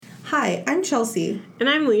Hi, I'm Chelsea. And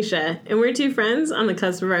I'm Leisha, and we're two friends on the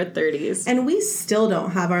cusp of our 30s. And we still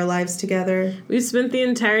don't have our lives together. We've spent the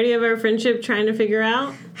entirety of our friendship trying to figure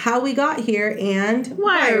out how we got here and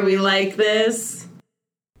why are we like this?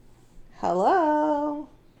 Hello.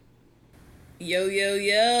 Yo, yo,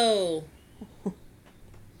 yo.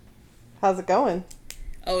 How's it going?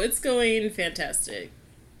 Oh, it's going fantastic.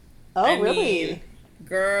 Oh, really?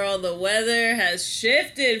 Girl, the weather has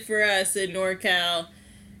shifted for us in NorCal.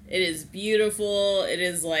 It is beautiful. It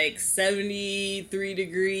is like 73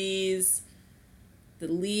 degrees. The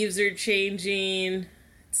leaves are changing.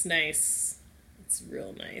 It's nice. It's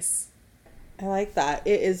real nice. I like that.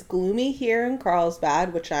 It is gloomy here in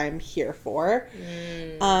Carlsbad, which I'm here for.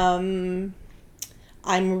 I'm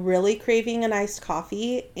really craving an iced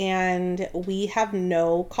coffee, and we have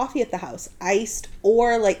no coffee at the house. Iced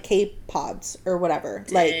or like K-Pods or whatever.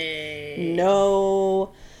 Dang. Like,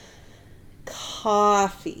 no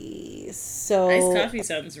coffee. So iced coffee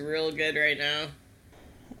sounds real good right now.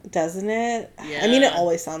 Doesn't it? Yeah. I mean, it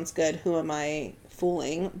always sounds good. Who am I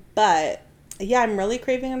fooling? But yeah, I'm really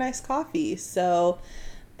craving a nice coffee. So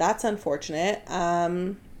that's unfortunate.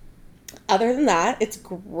 Other than that, it's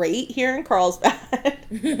great here in Carlsbad.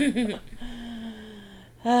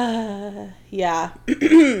 Yeah.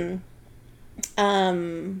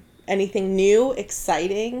 Anything new,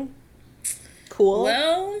 exciting, cool?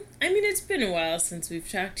 Well, I mean, it's been a while since we've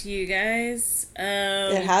talked to you guys.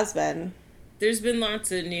 It has been. There's been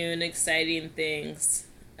lots of new and exciting things.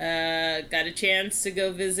 Got a chance to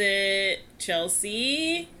go visit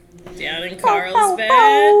Chelsea down in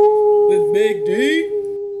Carlsbad with Big D.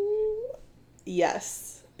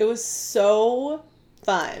 Yes. It was so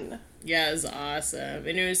fun. Yeah, it was awesome.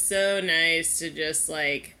 And it was so nice to just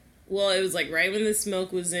like, well, it was like right when the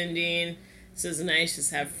smoke was ending. So it was nice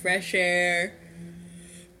just have fresh air.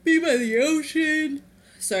 Be by the ocean.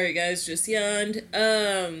 Sorry guys, just yawned.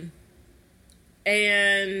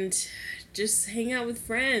 And just hang out with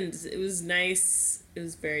friends. It was nice. It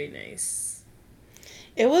was very nice.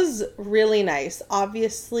 It was really nice.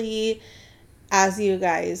 Obviously, as you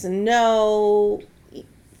guys know,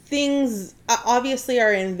 things obviously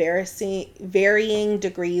are in varying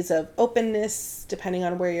degrees of openness depending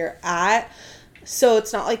on where you're at. So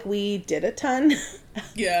it's not like we did a ton.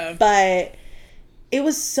 Yeah. But it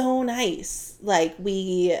was so nice. Like,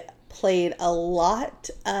 we played a lot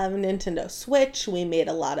of Nintendo Switch. We made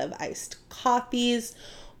a lot of iced coffees.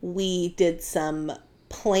 We did some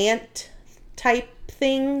plant type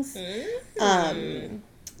things. Mm-hmm.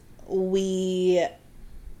 We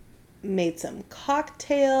made some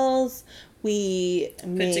cocktails. We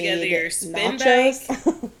put together your spin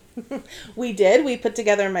nachos. We did. We put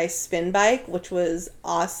together my spin bike, which was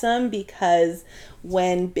awesome because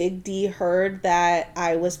when Big D heard that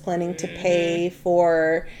I was planning to pay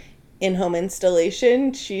for in-home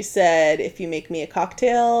installation, she said, if you make me a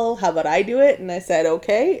cocktail, how about I do it? And I said,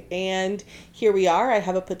 okay. And here we are. I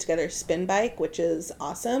have a put together spin bike, which is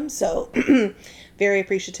awesome. So very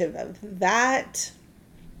appreciative of that.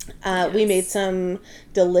 Yes. We made some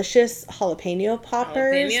delicious jalapeno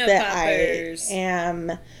poppers I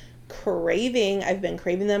am craving. I've been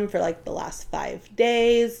craving them for like the last 5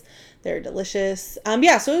 days. They're delicious.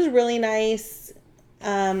 Yeah, so it was really nice.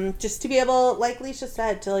 Just to be able, like Leisha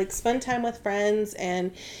said, to like spend time with friends,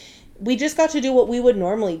 and we just got to do what we would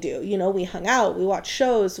normally do. You know, we hung out, we watched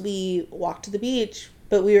shows, we walked to the beach,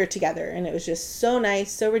 but we were together, and it was just so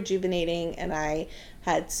nice, so rejuvenating, and I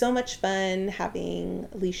had so much fun having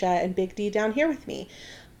Leisha and Big D down here with me.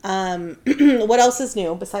 What else is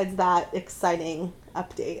new besides that exciting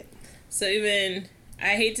update? So even,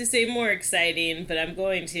 I hate to say more exciting, but I'm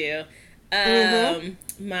going to.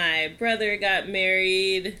 My brother got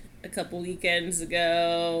married a couple weekends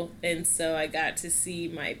ago, and so I got to see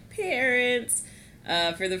my parents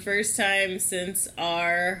for the first time since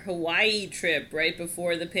our Hawaii trip right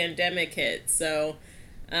before the pandemic hit. So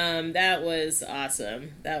that was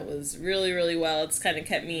awesome. That was really, really well. It's kind of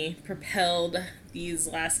kept me propelled these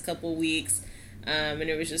last couple weeks. And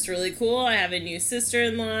it was just really cool. I have a new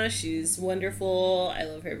sister-in-law. She's wonderful. I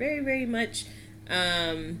love her very, very much.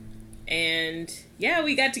 And yeah,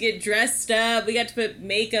 we got to get dressed up. We got to put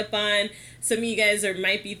makeup on. Some of you guys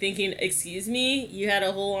might be thinking, excuse me, you had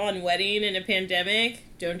a whole-on wedding in a pandemic?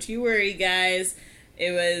 Don't you worry, guys.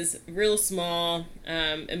 It was real small,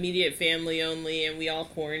 immediate family only, and we all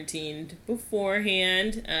quarantined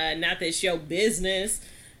beforehand. Not that show business,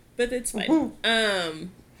 but it's fine.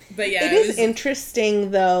 But yeah, it is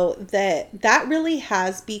interesting though that really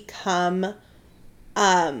has become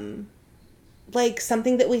like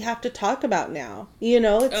something that we have to talk about now. You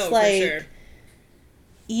know, it's like, for sure.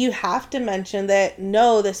 you have to mention that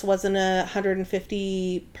no, this wasn't a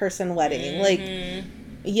 150 person wedding. Like,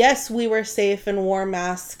 yes, we were safe and wore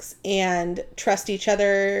masks and trust each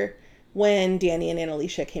other when Danny and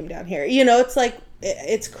Annalisa came down here. You know, it's like,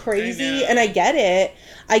 it's crazy. And I get it.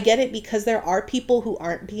 I get it because there are people who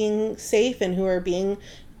aren't being safe and who are being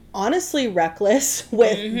honestly reckless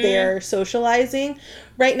with their socializing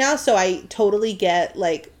right now. So I totally get,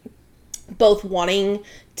 like, both wanting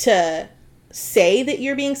to say that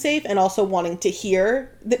you're being safe and also wanting to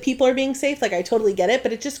hear that people are being safe. Like, I totally get it,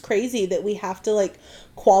 but it's just crazy that we have to, like,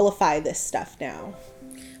 qualify this stuff now.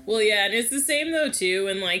 Well, yeah, and it's the same, though, too,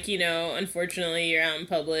 when, like, you know, unfortunately, you're out in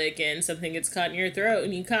public and something gets caught in your throat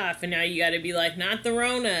and you cough, and now you gotta be like, not the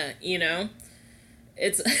Rona, you know?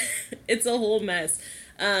 It's, it's a whole mess.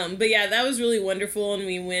 But yeah, that was really wonderful, and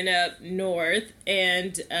we went up north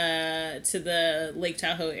and to the Lake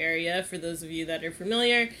Tahoe area, for those of you that are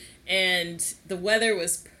familiar, and the weather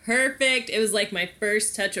was perfect. It was like my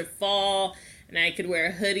first touch of fall, and I could wear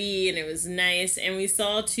a hoodie, and it was nice, and we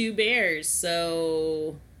saw 2 bears,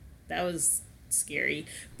 so that was scary.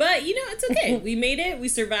 But, you know, it's okay. We made it, we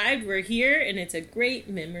survived, we're here, and it's a great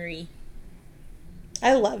memory.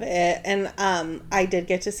 I love it. And I did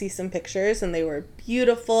get to see some pictures and they were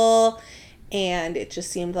beautiful. And it just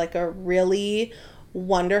seemed like a really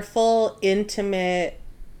wonderful, intimate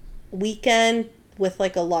weekend with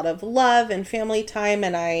like a lot of love and family time.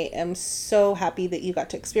 And I am so happy that you got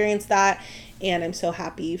to experience that. And I'm so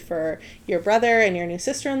happy for your brother and your new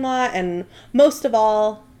sister-in-law. And most of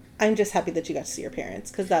all, I'm just happy that you got to see your parents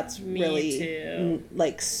because that's really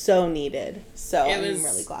like so needed. So I'm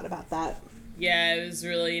really glad about that. Yeah, it was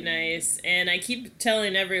really nice. And I keep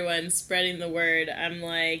telling everyone, spreading the word, I'm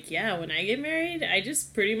like, yeah, when I get married, I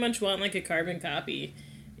just pretty much want like a carbon copy.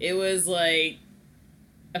 It was like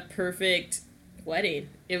a perfect wedding.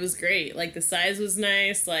 It was great. Like the size was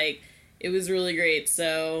nice. Like it was really great.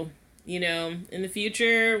 So, you know, in the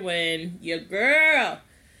future, when your girl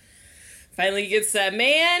finally gets that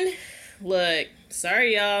man, look,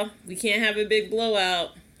 sorry y'all, we can't have a big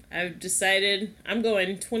blowout. I've decided I'm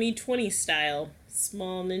going 2020 style,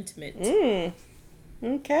 small and intimate.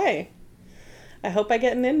 Okay. I hope I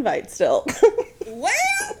get an invite still. Well,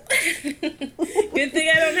 good thing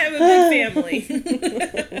I don't have a big family.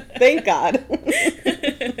 Thank God.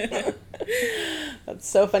 That's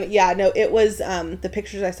so funny. Yeah, no, it was, the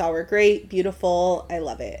pictures I saw were great, beautiful. I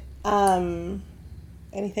love it.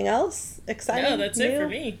 Anything else exciting? No, that's it for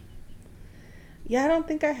me. Yeah, I don't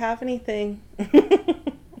think I have anything.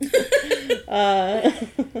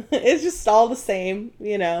 It's just all the same,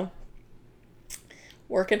 you know,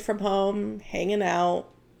 working from home, hanging out.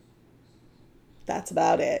 That's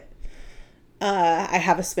about it. I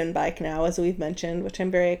have a spin bike now, as we've mentioned, which I'm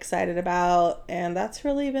very excited about. And that's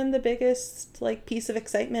really been the biggest like piece of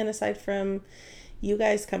excitement aside from you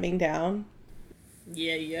guys coming down.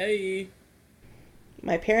 Yay.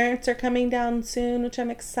 My parents are coming down soon, which I'm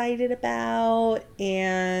excited about.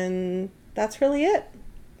 And that's really it.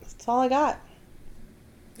 That's all I got.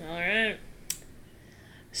 All right.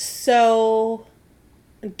 So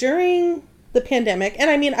during the pandemic,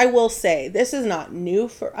 and I mean, I will say this is not new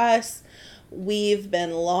for us. We've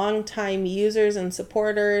been longtime users and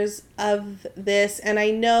supporters of this, and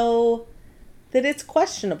I know that it's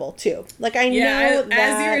questionable too. Like I know that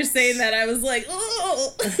as you were saying that, I was like,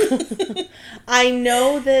 oh. I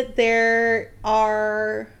know that there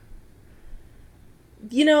are,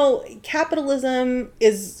 you know, capitalism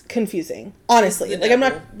is confusing, honestly. Like, I'm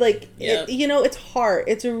not, like, yep. you know, it's hard.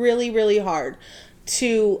 It's really, really hard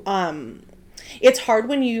to, it's hard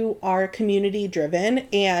when you are community driven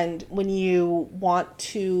and when you want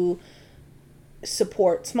to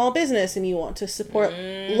support small business and you want to support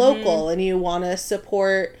local and you want to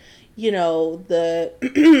support, you know,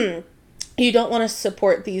 the, you don't want to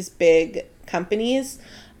support these big companies.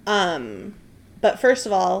 But first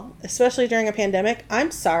of all, especially during a pandemic, I'm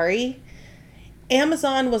sorry,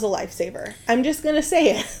 Amazon was a lifesaver. I'm just going to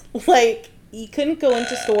say it. Like, you couldn't go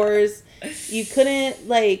into stores. You couldn't,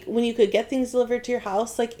 like, when you could get things delivered to your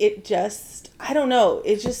house, like, it just, I don't know.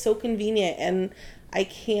 It's just so convenient, and I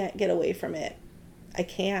can't get away from it. I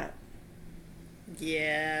can't.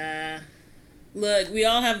 Yeah. Look, we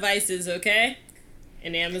all have vices, okay?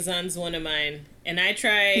 And Amazon's one of mine. And I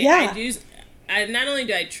try, yeah. Not only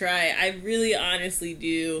do I try, I really honestly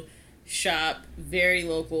do shop very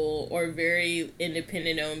local or very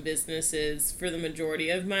independent owned businesses for the majority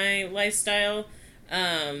of my lifestyle.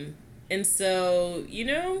 And so, you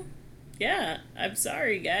know, yeah, I'm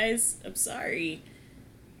sorry, guys. I'm sorry.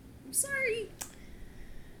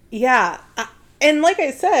 Yeah. And like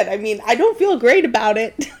I said, I mean, I don't feel great about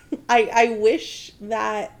it. I wish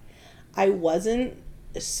that I wasn't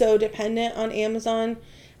so dependent on Amazon.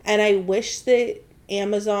 And I wish that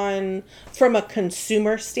Amazon, from a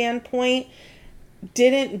consumer standpoint,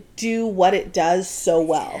 didn't do what it does so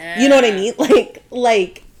well. Yeah. You know what I mean?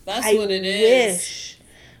 Like That's I what it wish.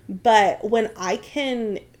 But when I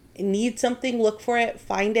can need something, look for it,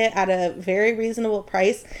 find it at a very reasonable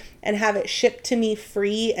price, and have it shipped to me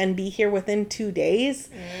free and be here within 2 days.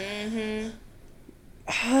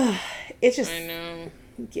 It's just, I know.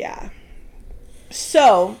 yeah.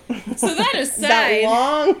 So that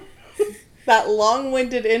aside, that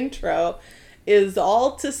long-winded intro is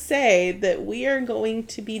all to say that we are going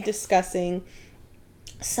to be discussing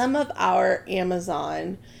some of our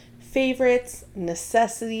Amazon favorites,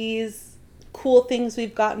 necessities, cool things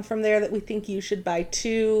we've gotten from there that we think you should buy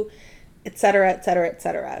too, etc., etc.,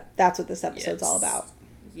 etc. That's what this episode's all about.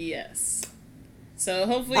 Yes. So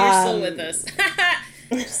hopefully you're still with us.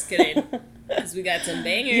 Just kidding. Because we got some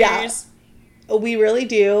bangers. Yeah, we really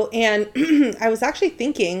do. And I was actually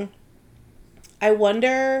thinking, I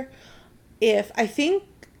wonder if,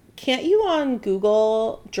 can't you on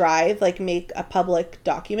Google Drive, like, make a public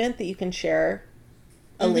document that you can share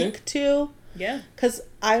a link to? Yeah. Because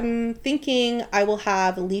I'm thinking I will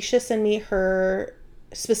have Alicia send me her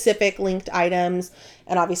specific linked items,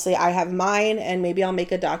 and obviously I have mine, and maybe I'll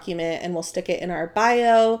make a document and we'll stick it in our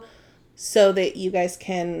bio so that you guys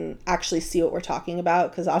can actually see what we're talking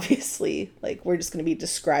about, because obviously, like, we're just going to be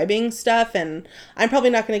describing stuff, and I'm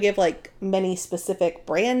probably not going to give, like, many specific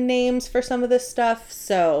brand names for some of this stuff.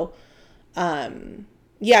 So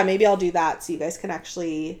yeah, maybe I'll do that so you guys can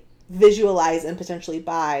actually visualize and potentially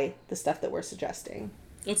buy the stuff that we're suggesting.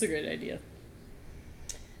 That's a great idea.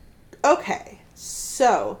 Okay,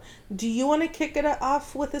 so do you want to kick it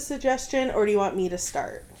off with a suggestion, or do you want me to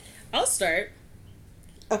start? I'll start.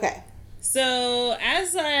 Okay. So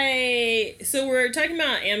we're talking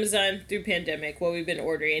about Amazon through pandemic, what we've been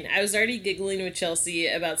ordering. I was already giggling with Chelsea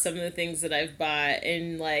about some of the things that I've bought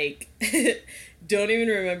and, like, don't even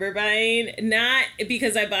remember buying. Not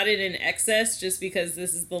because I bought it in excess, just because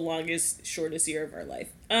this is the longest, shortest year of our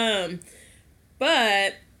life.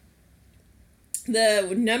 But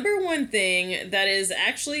the number one thing that is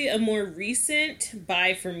actually a more recent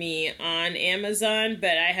buy for me on Amazon,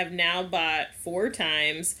 but I have now bought 4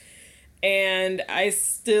 times, and I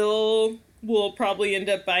still will probably end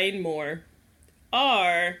up buying more,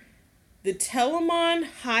 are the Telemon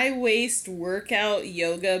high waist workout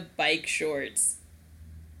yoga bike shorts.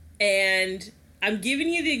 And I'm giving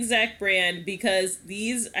you the exact brand because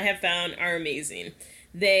these I have found are amazing.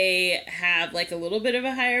 They have, like, a little bit of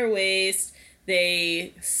a higher waist.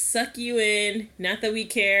 They suck you in. Not that we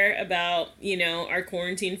care about, you know, our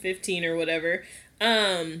quarantine 15 or whatever.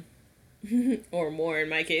 Or more in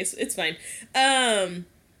my case. It's fine.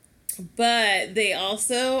 But they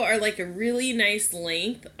also are, like, a really nice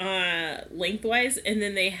lengthwise, and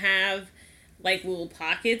then they have, like, little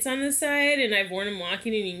pockets on the side, and I've worn them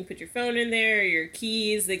walking, and you can put your phone in there, or your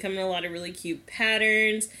keys. They come in a lot of really cute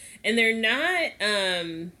patterns, and they're not,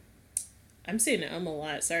 I'm saying a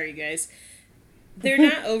lot, sorry guys. They're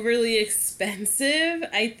not overly expensive.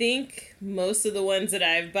 I think most of the ones that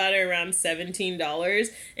I've bought are around $17.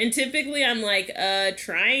 And typically I'm like,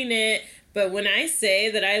 trying it. But when I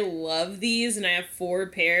say that I love these and I have 4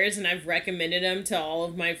 pairs and I've recommended them to all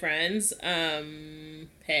of my friends,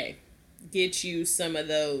 hey, get you some of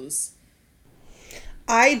those.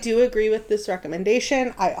 I do agree with this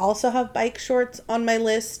recommendation. I also have bike shorts on my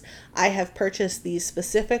list. I have purchased these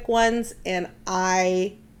specific ones, and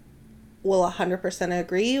I will 100%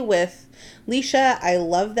 agree with Leisha. I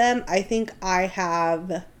love them. I think I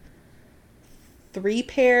have 3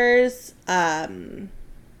 pairs. Yeah,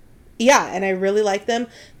 and I really like them.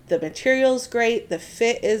 The material's great. The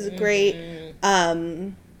fit is great.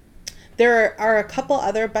 There are a couple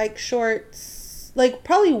other bike shorts, like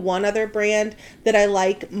probably one other brand that I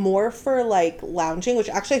like more for, like, lounging, which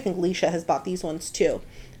actually I think Leisha has bought these ones too,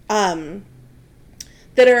 that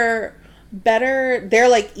are better. They're,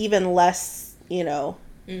 like, even less, you know,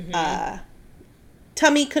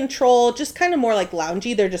 tummy control, just kind of more like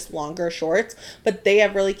loungy. They're just longer shorts, but they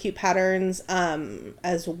have really cute patterns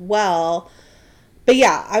as well. But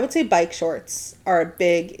yeah, I would say bike shorts are a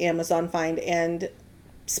big Amazon find, and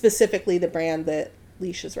specifically the brand that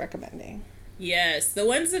Leisha's recommending. Yes, the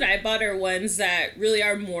ones that I bought are ones that really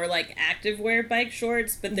are more like activewear bike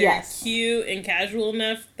shorts, but they're Yes. cute and casual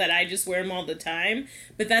enough that I just wear them all the time.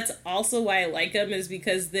 But that's also why I like them, is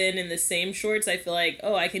because then in the same shorts, I feel like,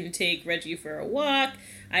 oh, I can take Reggie for a walk.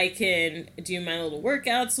 I can do my little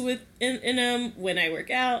workouts in them when I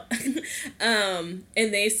work out. And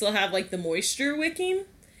they still have like the moisture wicking.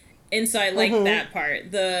 And so I like that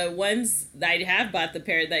part. The ones that I have bought, the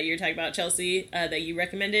pair that you're talking about, Chelsea, that you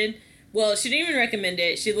recommended. Well, she didn't even recommend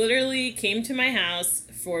it. She literally came to my house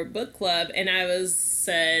for book club, and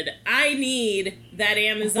said, I need that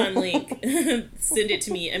Amazon link. Send it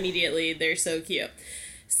to me immediately. They're so cute.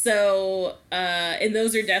 So, and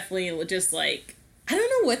those are definitely just like, I don't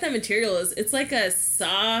know what that material is. It's like a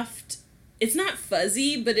soft, it's not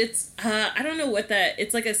fuzzy, but it's, I don't know what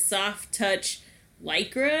it's like a soft touch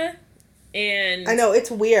lycra, and I know, it's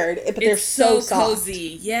weird, but they're so soft.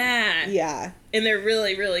 Cozy. Yeah. Yeah. And they're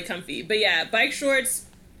really, really comfy. But yeah, bike shorts,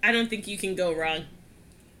 I don't think you can go wrong.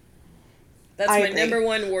 That's my number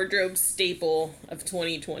one wardrobe staple of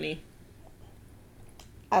 2020.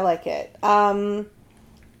 I like it.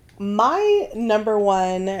 My number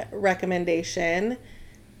one recommendation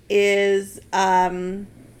is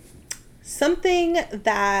something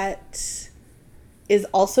that is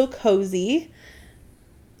also cozy,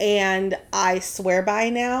 and I swear by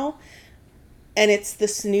now, and it's the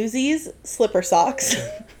Snoozies slipper socks.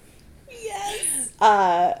 Yes.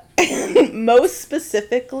 Most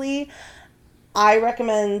specifically, I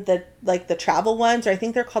recommend the travel ones, or I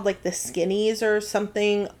think they're called like the Skinnies or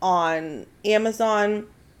something on Amazon,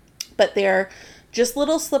 but they're just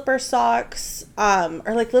little slipper socks, or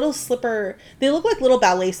like little slipper. They look like little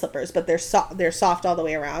ballet slippers, but they're soft all the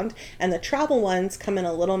way around. And the travel ones come in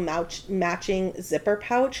a little matching zipper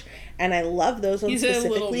pouch, and I love those ones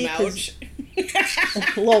specifically. A little mouch.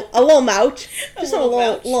 a little mouch, just a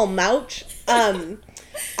little mouch.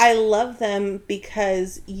 I love them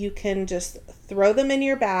because you can just throw them in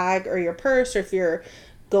your bag or your purse, or if you're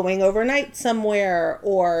going overnight somewhere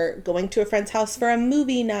or going to a friend's house for a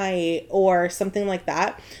movie night or something like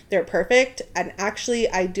that. They're perfect. And actually,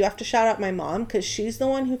 I do have to shout out my mom, because she's the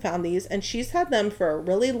one who found these, and she's had them for a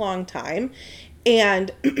really long time.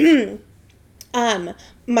 And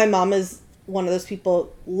my mom is one of those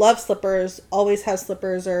people, loves slippers, always has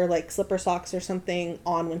slippers or like slipper socks or something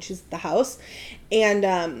on when she's at the house.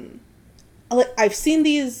 And I've seen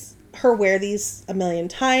her wear these a million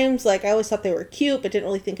times. Like, I always thought they were cute, but didn't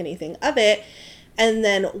really think anything of it. And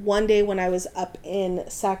then one day when I was up in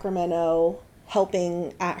Sacramento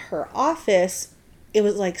helping at her office, it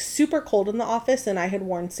was like super cold in the office, and I had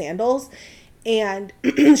worn sandals, and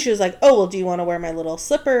she was like, oh, well, do you want to wear my little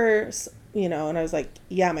slippers? And I was like,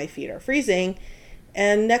 yeah, my feet are freezing.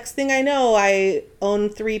 And next thing I know, I own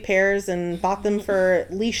 3 pairs and bought them for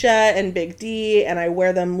Leisha and Big D, and I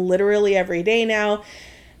wear them literally every day now.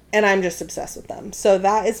 And I'm just obsessed with them. So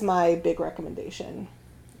that is my big recommendation.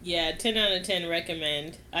 Yeah, 10 out of 10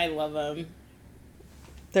 recommend. I love them.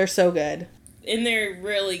 They're so good. And they're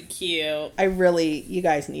really cute. You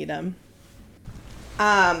guys need them.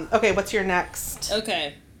 Okay, what's your next?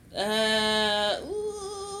 Okay.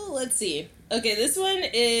 Let's see. Okay, this one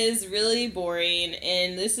is really boring,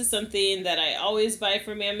 and this is something that I always buy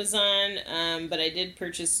from Amazon, but I did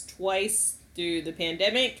purchase twice through the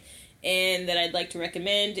pandemic, and that I'd like to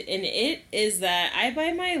recommend, and it is that I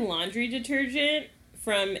buy my laundry detergent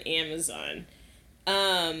from Amazon.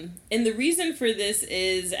 And the reason for this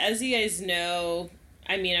is, as you guys know,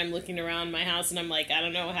 I mean, I'm looking around my house and I'm like, I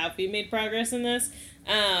don't know how we made progress in this.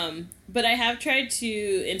 But I have tried to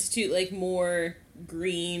institute like more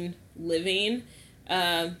green living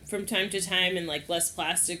from time to time, and like less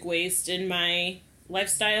plastic waste in my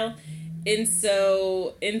lifestyle. And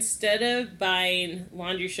so instead of buying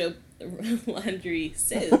laundry soap in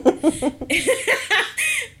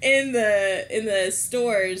the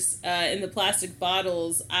stores, in the plastic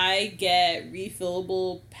bottles, I get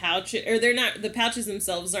refillable pouches, or they're not, the pouches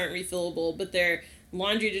themselves aren't refillable, but they're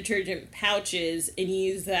laundry detergent pouches, and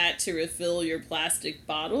use that to refill your plastic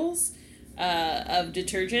bottles of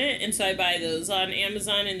detergent. And so I buy those on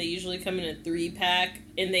Amazon, and they usually come in a 3-pack,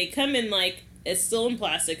 and they come in like, it's still in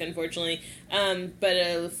plastic, unfortunately, but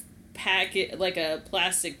a packet, like a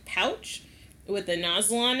plastic pouch with a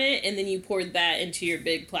nozzle on it, and then you pour that into your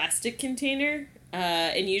big plastic container.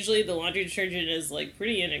 And usually the laundry detergent is like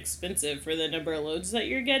pretty inexpensive for the number of loads that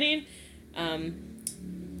you're getting.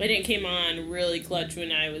 But it came on really clutch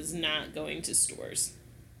when I was not going to stores.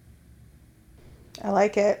 I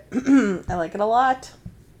like it. I like it a lot.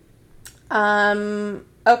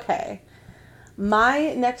 Okay.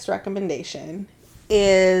 My next recommendation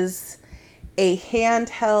is a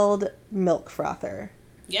handheld milk frother.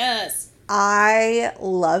 Yes. I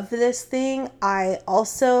love this thing. I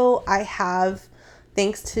have,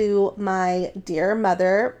 thanks to my dear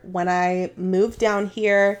mother, when I moved down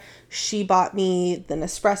here, she bought me the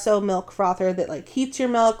Nespresso milk frother that like heats your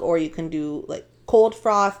milk, or you can do like cold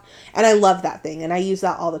froth. And I love that thing and I use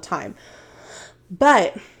that all the time.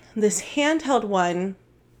 But this handheld one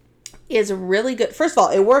is really good. First of all,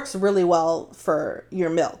 it works really well for your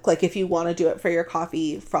milk. Like if you want to do it for your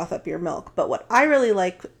coffee, froth up your milk. But what I really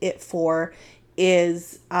like it for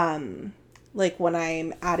is like when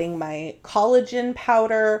I'm adding my collagen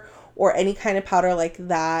powder or any kind of powder like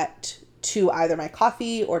that to either my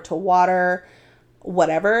coffee or to water,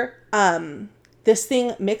 whatever. This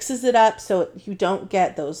thing mixes it up so you don't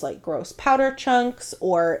get those like gross powder chunks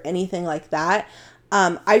or anything like that.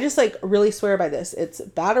 I just like really swear by this. It's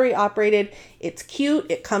battery operated. It's cute.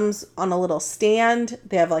 It comes on a little stand.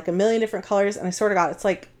 They have like a million different colors. And I swear to God, it's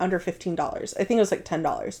like under $15. I think it was like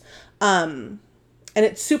 $10. And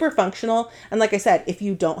it's super functional. And like I said, if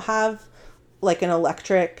you don't have like an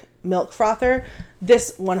electric milk frother,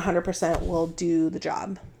 this 100% will do the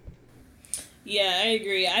job. Yeah, I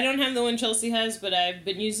agree. I don't have the one Chelsea has, but I've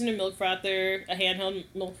been using a handheld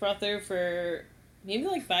milk frother for maybe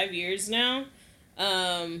like 5 years now.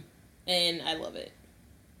 And I love it.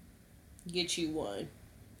 Get you one.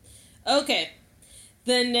 Okay.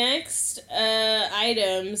 The next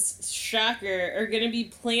items, shocker, are going to be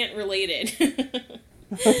plant related.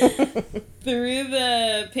 Through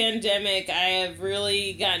the pandemic, I have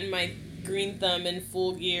really gotten my green thumb in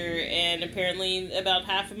full gear, and apparently about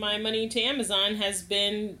half of my money to Amazon has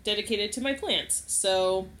been dedicated to my plants.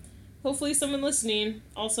 So hopefully someone listening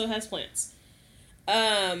also has plants.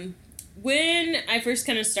 When I first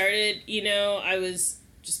kind of started, I was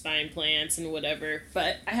just buying plants and whatever,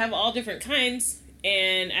 but I have all different kinds,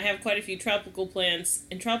 and I have quite a few tropical plants,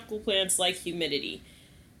 and tropical plants like humidity.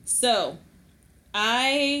 So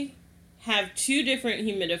I have 2 different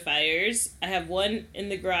humidifiers. I have one in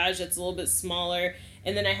the garage that's a little bit smaller,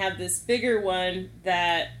 and then I have this bigger one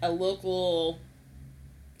that a local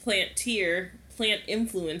plant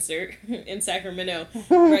influencer in Sacramento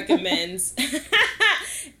recommends.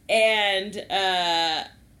 And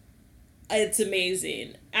it's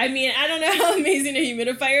amazing. I mean, I don't know how amazing a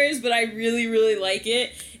humidifier is, but I really, really like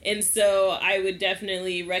it. And so I would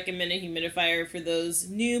definitely recommend a humidifier for those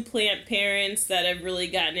new plant parents that have really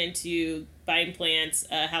gotten into buying plants,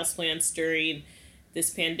 house plants during this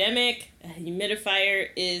pandemic. A humidifier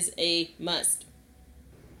is a must.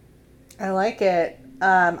 I like it.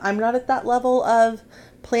 I'm not at that level of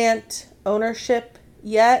plant ownership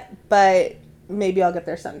yet, but maybe I'll get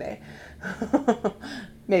there someday.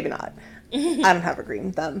 Maybe not. I don't have a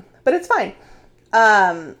green thumb, but it's fine.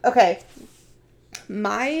 Okay.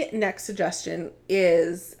 My next suggestion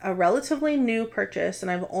is a relatively new purchase, and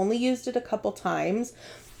I've only used it a couple times,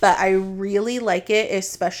 but I really like it,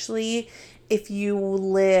 especially if you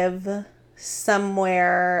live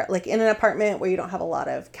somewhere like in an apartment where you don't have a lot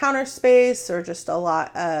of counter space or just a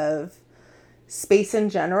lot of space in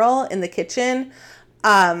general in the kitchen.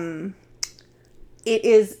 It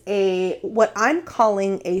is what I'm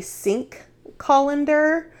calling a sink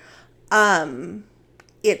colander.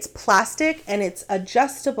 It's plastic and it's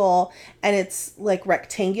adjustable and it's like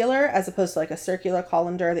rectangular as opposed to like a circular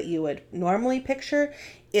colander that you would normally picture.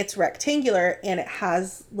 It's rectangular and it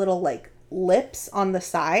has little like lips on the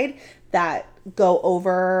side that go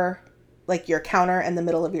over like your counter and the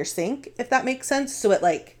middle of your sink, if that makes sense. So it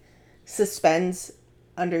like suspends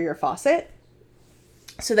under your faucet.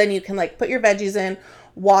 So then you can like put your veggies in,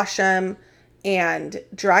 wash them, and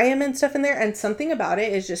dry them and stuff in there. And something about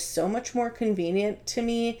it is just so much more convenient to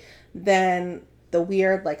me than the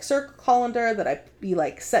weird like circle colander that I'd be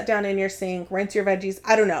like set down in your sink, rinse your veggies.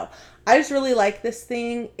 I don't know. I just really like this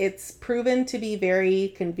thing. It's proven to be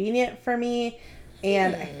very convenient for me.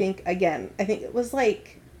 And I think it was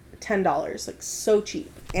like $10, like so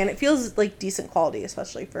cheap. And it feels like decent quality,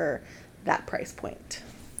 especially for that price point.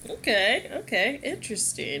 Okay,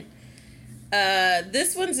 interesting.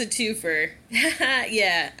 This one's a twofer.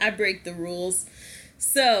 Yeah, I break the rules.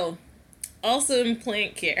 So, also in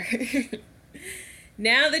plant care,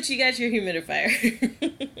 now that you got your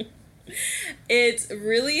humidifier, it's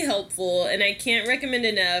really helpful, and I can't recommend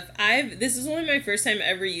enough. This is only my first time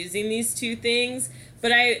ever using these 2 things,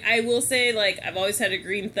 but I will say, like, I've always had a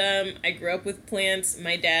green thumb. I grew up with plants.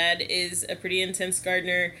 My dad is a pretty intense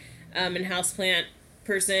gardener and houseplant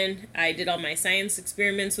person. I did all my science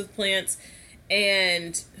experiments with plants,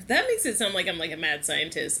 and that makes it sound like I'm like a mad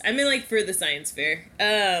scientist. I mean, like, for the science fair.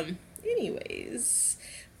 Anyways,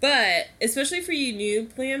 but especially for you new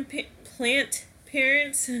plant plant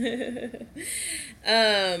parents,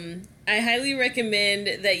 I highly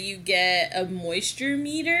recommend that you get a moisture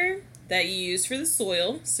meter that you use for the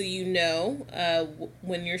soil, so you know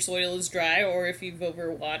when your soil is dry or if you've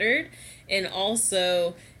overwatered. And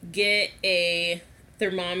also get a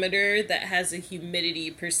thermometer that has a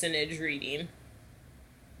humidity percentage reading.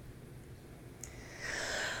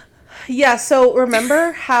 Yeah, so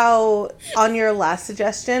remember how on your last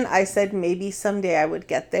suggestion I said maybe someday I would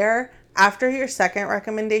get there? After your second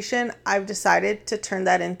recommendation, I've decided to turn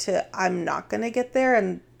that into I'm not going to get there,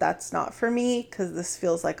 and that's not for me because this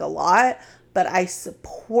feels like a lot. But I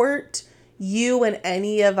support you and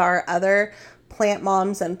any of our other plant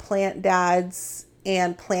moms and plant dads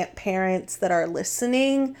and plant parents that are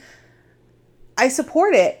listening. I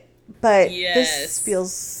support it, but this Yes.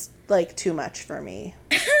 feels like too much for me.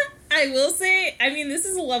 I will say, I mean, this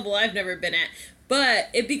is a level I've never been at, but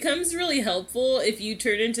it becomes really helpful if you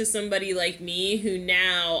turn into somebody like me who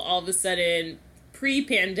now all of a sudden,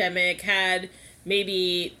 pre-pandemic, had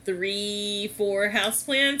maybe 3, 4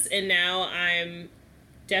 houseplants, and now I'm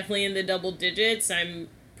definitely in the double digits. I'm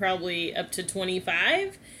probably up to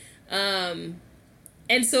 25.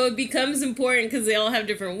 And so it becomes important because they all have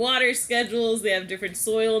different water schedules, they have different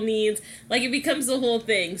soil needs. Like, it becomes the whole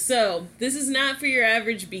thing. So this is not for your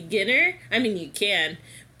average beginner. I mean, you can.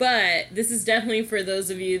 But this is definitely for those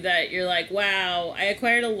of you that you're like, wow, I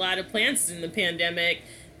acquired a lot of plants in the pandemic.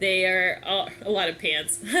 They are a lot of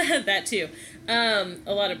pants. That too. A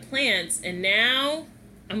lot of plants. And now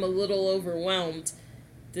I'm a little overwhelmed.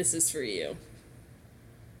 This is for you.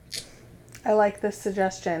 I like this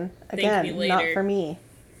suggestion. Thank me Again, later. not for me,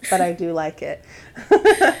 but I do like it.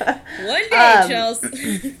 One day,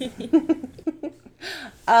 Chelsea.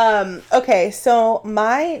 Okay, so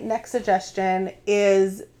my next suggestion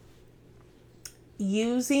is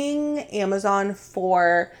using Amazon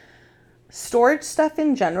for storage stuff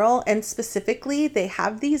in general, and specifically they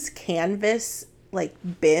have these canvas like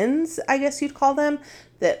bins, I guess you'd call them,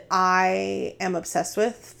 that I am obsessed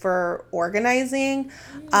with for organizing.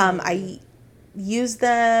 I use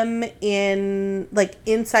them in like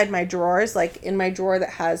inside my drawers, like in my drawer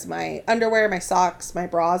that has my underwear, my socks, my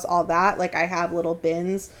bras, all that. Like, I have little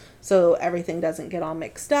bins so everything doesn't get all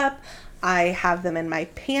mixed up. I have them in my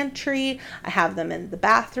pantry. I have them in the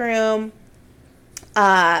bathroom.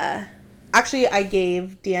 Actually, I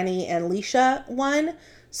gave Danny and Leisha one,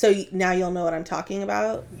 so now you'll know what I'm talking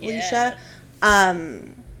about, Yeah.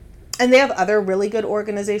 Leisha. And they have other really good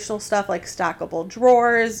organizational stuff like stackable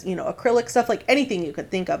drawers, acrylic stuff, like anything you could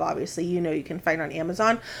think of, obviously, you can find on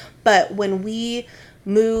Amazon. But when we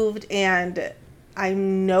moved, and I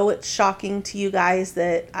know it's shocking to you guys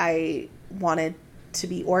that I wanted to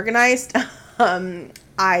be organized,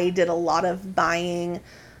 I did a lot of buying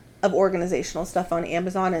of organizational stuff on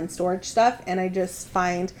Amazon and storage stuff. And I just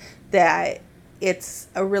find that it's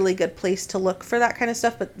a really good place to look for that kind of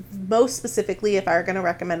stuff. But most specifically, if I were going to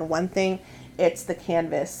recommend one thing, it's the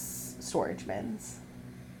canvas storage bins.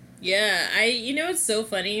 Yeah, it's so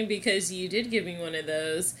funny because you did give me one of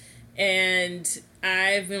those, and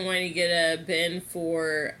I've been wanting to get a bin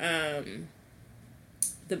for in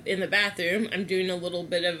the bathroom. I'm doing a little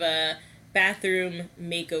bit of a bathroom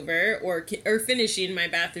makeover, or finishing my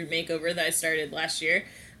bathroom makeover that I started last year.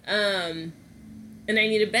 And I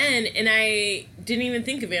need a bin, and I didn't even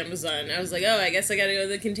think of Amazon. I was like, oh, I guess I gotta go to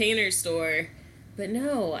the Container Store. But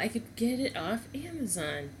no, I could get it off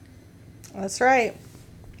Amazon. That's right.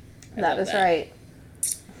 That is right.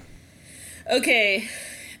 Okay,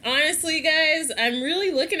 honestly, guys, I'm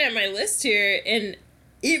really looking at my list here, and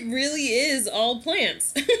it really is all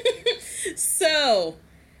plants. So,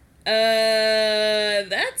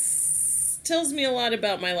 that tells me a lot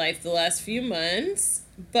about my life the last few months.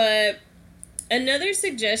 But another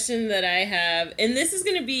suggestion that I have, and this is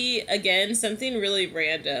going to be, again, something really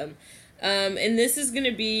random, and this is going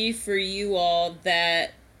to be for you all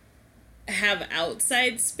that have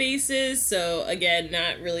outside spaces. So, again,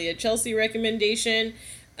 not really a Chelsea recommendation,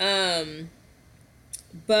 but,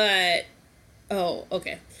 oh,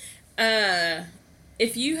 okay.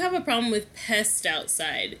 If you have a problem with pests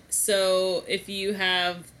outside, so if you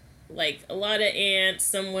have, like, a lot of ants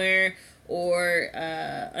somewhere, or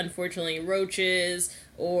unfortunately roaches,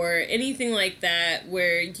 or anything like that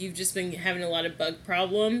where you've just been having a lot of bug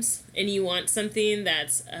problems and you want something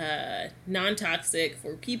that's non-toxic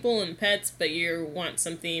for people and pets, but you want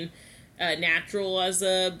something natural as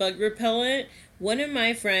a bug repellent. One of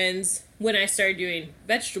my friends, when I started doing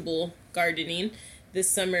vegetable gardening this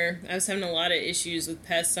summer, I was having a lot of issues with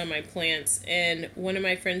pests on my plants, and one of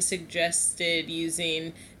my friends suggested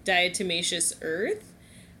using diatomaceous earth.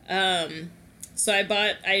 So I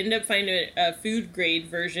ended up finding a food grade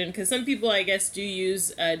version because some people, I guess, do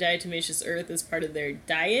use diatomaceous earth as part of their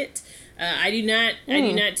diet. I do not. I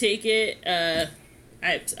do not take it.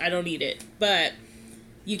 I don't eat it, but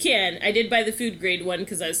you can. I did buy the food grade one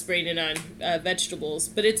because I was spraying it on vegetables,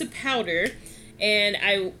 but it's a powder, and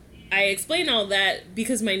I explain all that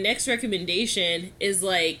because my next recommendation is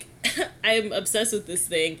like I'm obsessed with this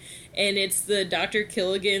thing, and it's the Dr.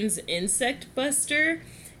 Killigan's Insect Buster,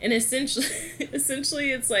 and essentially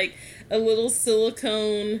it's like a little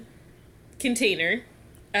silicone container,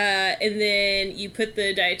 and then you put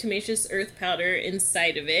the diatomaceous earth powder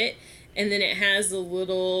inside of it, and then it has a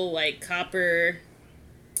little like copper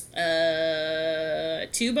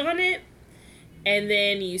tube on it, and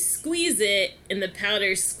then you squeeze it, and the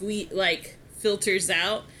powder filters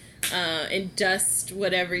out and dust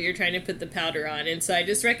whatever you're trying to put the powder on. And so I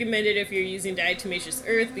just recommend it if you're using diatomaceous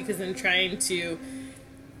earth, because I'm trying to,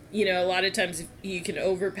 a lot of times you can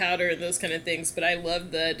over powder and those kind of things. But I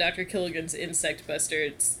love the Dr. Killigan's Insect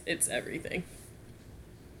Buster. It's everything.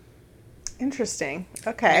 Interesting.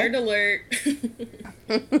 Okay. Nerd alert.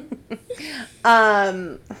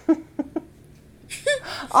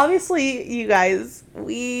 Obviously, you guys,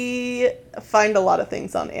 we find a lot of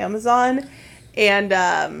things on Amazon,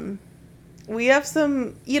 and we have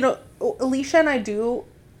some, Alicia and I do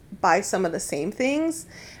buy some of the same things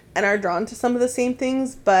and are drawn to some of the same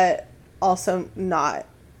things, but also not.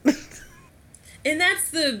 And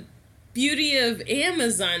that's the beauty of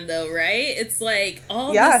Amazon, though, right? It's like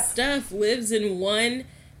all this stuff lives in one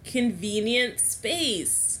convenient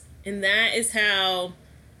space, and that is how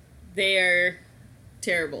they're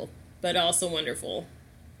terrible, but also wonderful.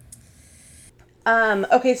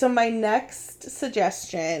 Okay, so my next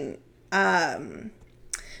suggestion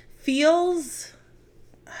feels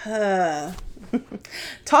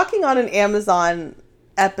talking on an Amazon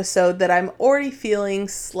episode that I'm already feeling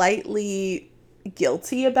slightly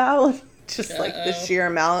guilty about, just like the sheer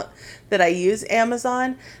amount that I use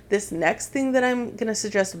Amazon. This next thing that I'm gonna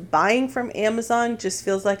suggest buying from Amazon just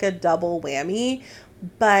feels like a double whammy,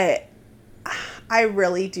 but I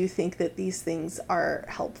really do think that these things are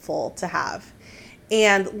helpful to have.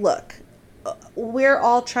 And look, we're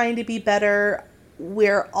all trying to be better.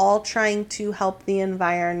 We're all trying to help the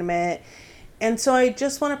environment. And so I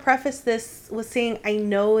just want to preface this with saying I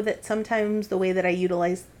know that sometimes the way that I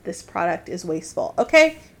utilize this product is wasteful.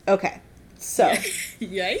 Okay? So.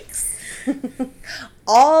 Yikes.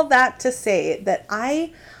 All that to say that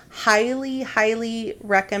I highly, highly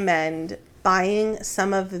recommend buying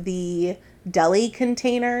some of the deli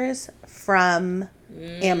containers from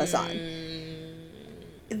Amazon.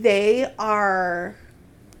 They are,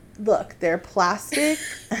 look, they're plastic.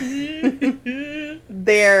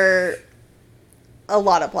 They're a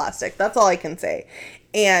lot of plastic. That's all I can say.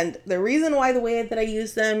 And the reason why the way that I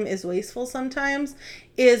use them is wasteful sometimes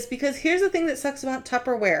is because here's the thing that sucks about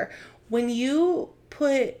Tupperware. When you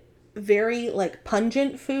put very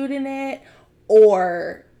pungent food in it,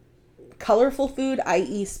 or colorful food,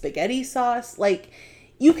 i.e. spaghetti sauce,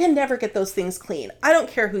 you can never get those things clean. I don't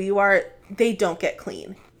care who you are, they don't get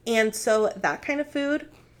clean. And so that kind of food,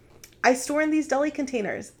 I store in these deli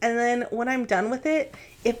containers. And then when I'm done with it,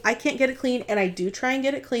 if I can't get it clean, and I do try and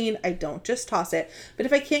get it clean, I don't just toss it. But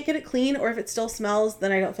if I can't get it clean, or if it still smells,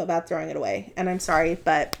 then I don't feel bad throwing it away. And I'm sorry,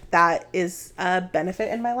 but that is a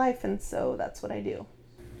benefit in my life. And so that's what I do.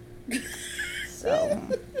 So.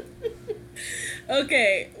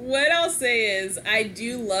 Okay, what I'll say is I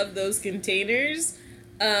do love those containers.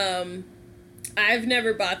 I've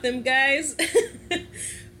never bought them, guys.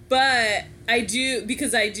 But I do,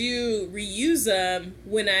 because I do reuse them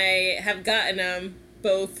when I have gotten them,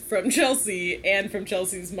 both from Chelsea and from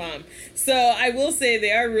Chelsea's mom. So I will say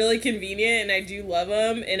they are really convenient, and I do love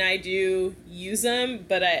them, and I do use them,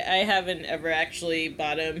 but I haven't ever actually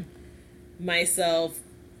bought them myself.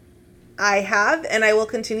 I have, and I will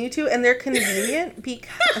continue to, and they're convenient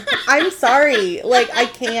because I'm sorry. I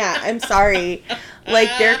can't. I'm sorry.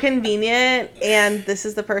 They're convenient, and this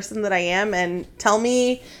is the person that I am, and tell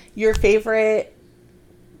me your favorite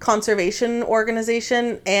conservation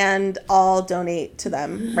organization, and I'll donate to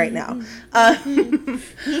them right now.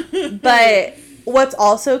 But what's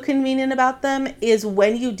also convenient about them is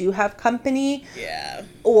when you do have company,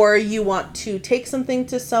 or you want to take something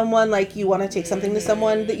to someone, you want to take something to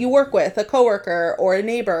someone that you work with, a coworker or a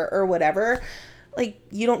neighbor or whatever,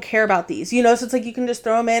 you don't care about these, so it's you can just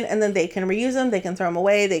throw them in, and then they can reuse them, they can throw them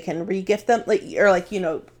away, they can re-gift them,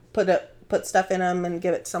 or put stuff in them and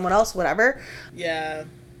give it to someone else, whatever. Yeah.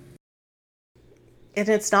 And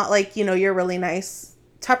it's not your really nice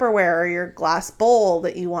Tupperware or your glass bowl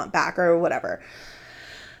that you want back or whatever.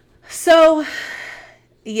 So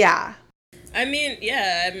Yeah. I mean,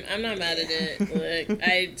 yeah, I'm not mad at it.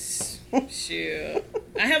 Like, shoot.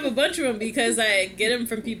 I have a bunch of them because I get them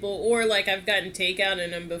from people, or like I've gotten takeout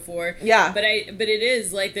in them before. Yeah. But it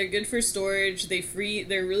is like they're good for storage.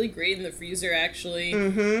 They're really great in the freezer actually.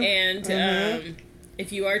 Mm-hmm. And Mm-hmm.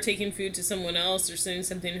 if you are taking food to someone else or sending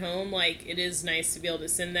something home, like it is nice to be able to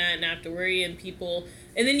send that and not have to worry. And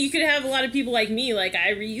then you could have a lot of people like me, like I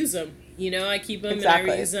reuse them. You know, I keep them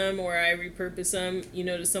Exactly. and I reuse them, or I repurpose them, you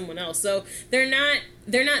know, to someone else. So they're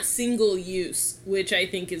not single use, which I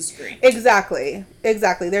think is great. Exactly.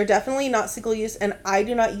 They're definitely not single use, and I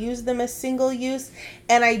do not use them as single use.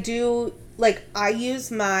 And I do, like, I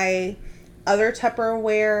use my other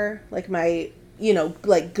Tupperware, like my,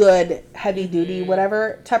 like good heavy duty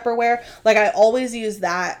whatever Tupperware. Like, I always use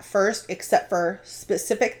that first, except for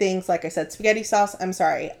specific things. Like I said, spaghetti sauce. I'm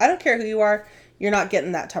sorry, I don't care who you are. You're not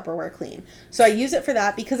getting that Tupperware clean. So I use it for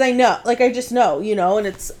that because I know, like, I just know, and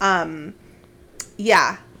it's,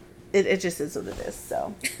 yeah, it just is what it is.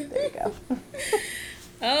 So there you go.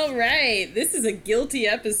 All right. This is a guilty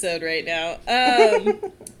episode right now.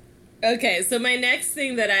 Okay, so my next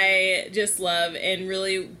thing that I just love and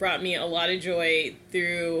really brought me a lot of joy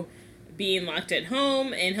through being locked at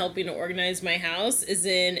home and helping to organize my house is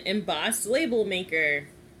an embossed label maker.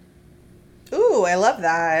 Ooh, I love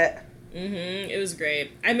that. It was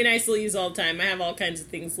great. I mean, I still use all the time. I have all kinds of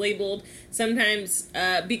things labeled. Sometimes,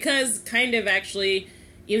 because kind of actually,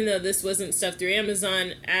 even though this wasn't stuff through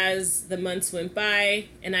Amazon, as the months went by,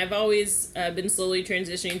 and I've always been slowly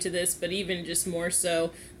transitioning to this, but even just more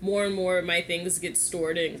so, more and more of my things get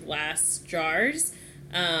stored in glass jars.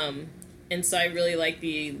 And so I really like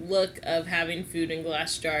the look of having food in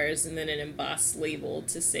glass jars and then an embossed label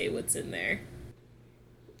to say what's in there.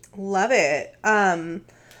 Love it.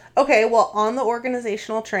 Okay, well, on the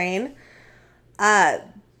organizational train, I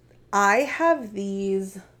have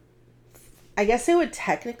these, I guess it would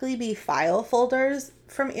technically be file folders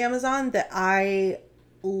from Amazon that I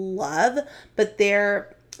love, but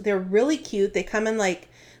they're really cute. They come in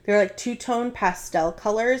they're like two-tone pastel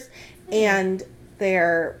colors, and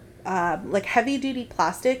they're like heavy duty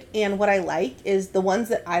plastic. And what I like is the ones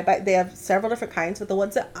that I buy, they have several different kinds, but the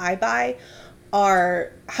ones that I buy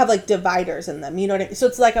have like dividers in them, you know what I mean? So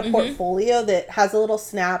it's like a portfolio that has a little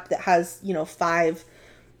snap that has, 5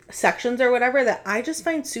 sections or whatever, that I just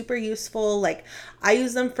find super useful. Like, I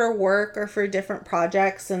use them for work or for different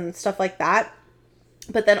projects and stuff like that.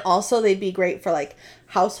 But then also they'd be great for like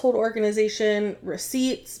household organization,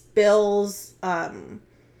 receipts, bills,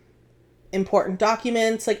 important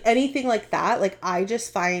documents, like anything like that. Like, I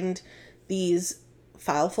just find these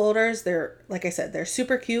file folders, they're, like I said, they're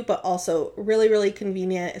super cute, but also really, really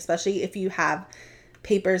convenient, especially if you have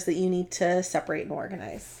papers that you need to separate and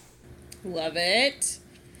organize. Love it.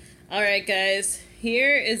 All right, guys,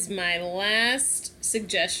 here is my last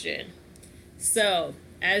suggestion. So,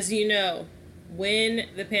 as you know, when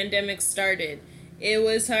the pandemic started, it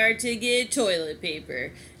was hard to get toilet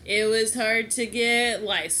paper. It was hard to get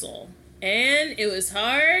Lysol. And it was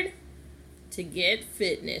hard to get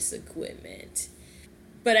fitness equipment.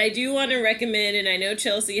 But I do want to recommend, and I know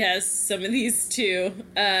Chelsea has some of these too,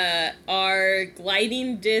 are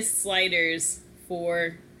gliding disc sliders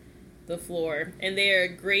for the floor. And they are a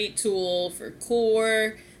great tool for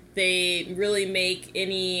core. They really make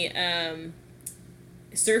any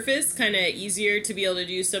surface kind of easier to be able to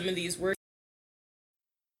do some of these work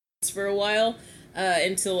for a while,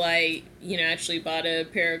 until I, actually bought a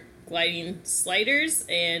pair of gliding sliders,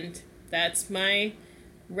 and that's my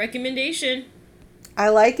recommendation. I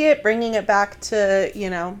like it, bringing it back to,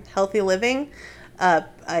 healthy living,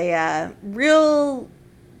 a real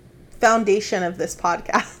foundation of this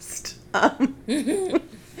podcast.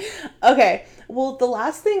 Okay, well, the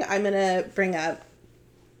last thing I'm going to bring up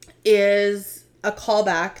is a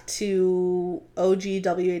callback to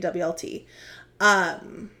OGWAWLT.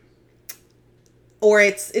 Or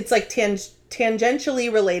it's like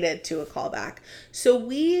tangentially related to a callback. So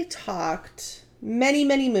we talked many,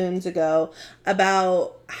 many moons ago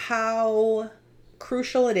about how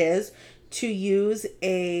crucial it is to use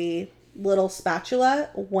a little spatula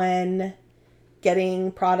when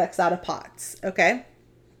getting products out of pots, okay?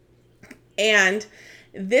 And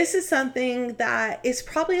this is something that is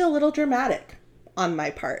probably a little dramatic on my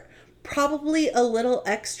part, probably a little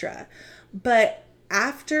extra, but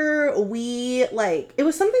after it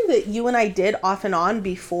was something that you and I did off and on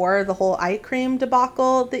before the whole eye cream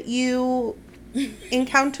debacle that you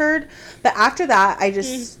encountered, but after that I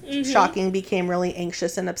just shocking became really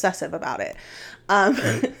anxious and obsessive about it.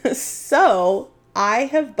 So I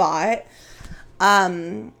have bought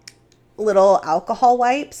little alcohol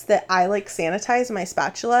wipes that I like sanitize my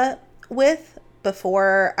spatula with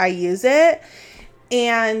before I use it.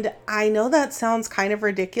 And I know that sounds kind of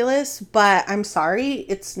ridiculous, but I'm sorry,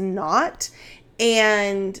 it's not.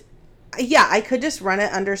 And yeah, I could just run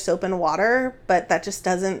it under soap and water, but that just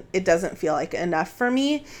doesn't feel like enough for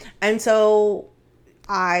me. And so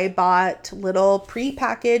I bought little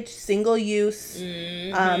pre-packaged single-use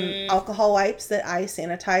alcohol wipes that I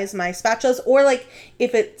sanitize my spatulas, or like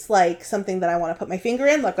if it's like something that I want to put my finger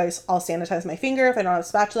in, like I'll sanitize my finger if I don't have a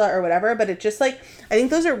spatula or whatever. But it just like, I think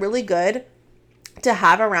those are really good to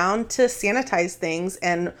have around to sanitize things,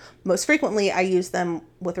 and most frequently I use them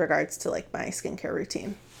with regards to like my skincare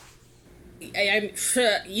routine.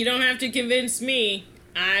 You don't have to convince me.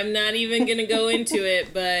 I'm not even gonna go into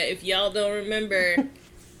it, but if y'all don't remember,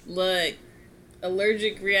 look,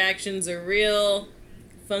 allergic reactions are real,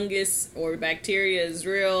 fungus or bacteria is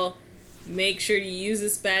real. Make sure to use a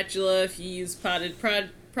spatula if you use potted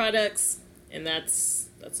products, and that's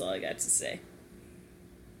all I got to say.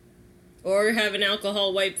 Or have an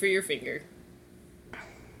alcohol wipe for your finger.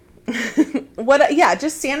 Yeah,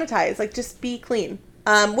 just sanitize. Like, just be clean.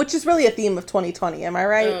 Which is really a theme of 2020, am I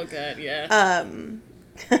right? Oh, God, yeah.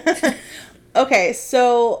 Okay,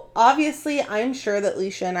 so obviously I'm sure that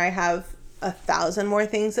Leisha and I have 1,000 more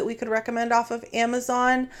things that we could recommend off of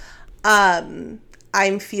Amazon.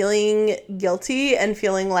 I'm feeling guilty and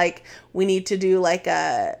feeling like we need to do like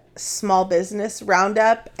a small business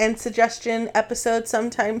roundup and suggestion episode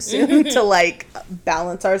sometime soon to like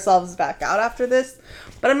balance ourselves back out after this.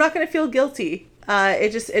 But I'm not going to feel guilty.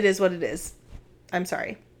 It is what it is. I'm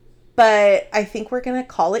sorry. But I think we're going to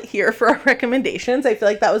call it here for our recommendations. I feel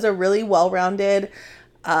like that was a really well-rounded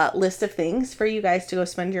list of things for you guys to go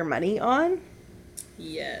spend your money on.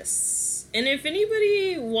 Yes. And if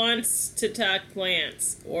anybody wants to talk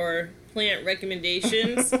plants or plant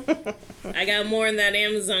recommendations, I got more in that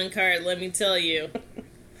Amazon cart, let me tell you.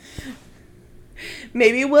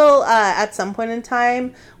 Maybe we'll, at some point in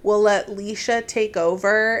time, we'll let Leisha take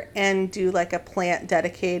over and do like a plant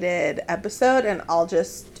dedicated episode, and I'll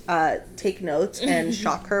just take notes and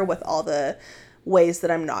shock her with all the ways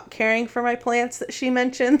that I'm not caring for my plants that she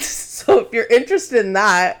mentioned. So if you're interested in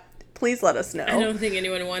that, please let us know. I don't think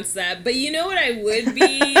anyone wants that. But you know what I would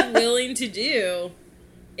be willing to do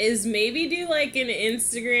is maybe do like an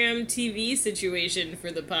Instagram TV situation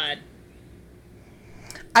for the pod.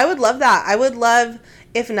 I would love that. I would love,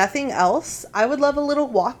 if nothing else, I would love a little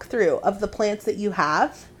walkthrough of the plants that you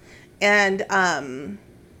have. And,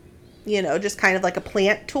 just kind of like a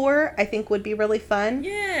plant tour, I think would be really fun.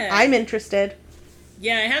 Yeah. I'm interested.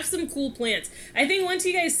 Yeah, I have some cool plants. I think once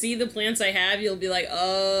you guys see the plants I have, you'll be like,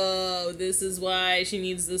 oh, this is why she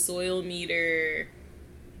needs the soil meter.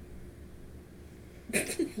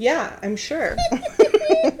 Yeah, I'm sure.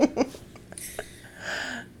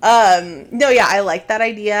 No, yeah, I like that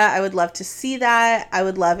idea. I would love to see that. I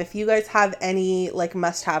would love if you guys have any like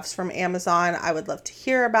must-haves from Amazon. I would love to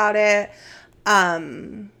hear about it.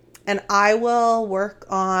 And I will work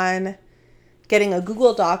on getting a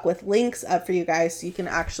Google Doc with links up for you guys so you can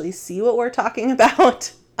actually see what we're talking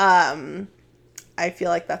about. I feel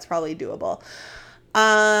like that's probably doable.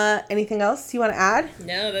 Anything else you want to add?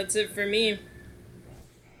 No, that's it for me.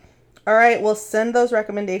 All right, we'll send those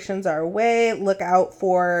recommendations our way. Look out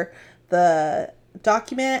for the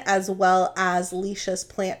document as well as Leisha's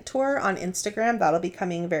plant tour on Instagram. That'll be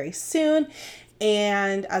coming very soon.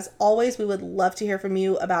 And as always, we would love to hear from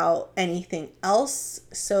you about anything else.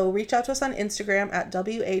 So reach out to us on Instagram at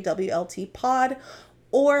WAWLTpod,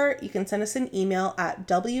 or you can send us an email at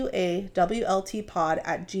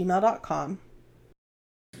WAWLTpod@gmail.com.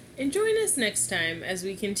 And join us next time as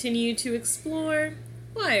we continue to explore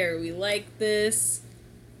why are we like this?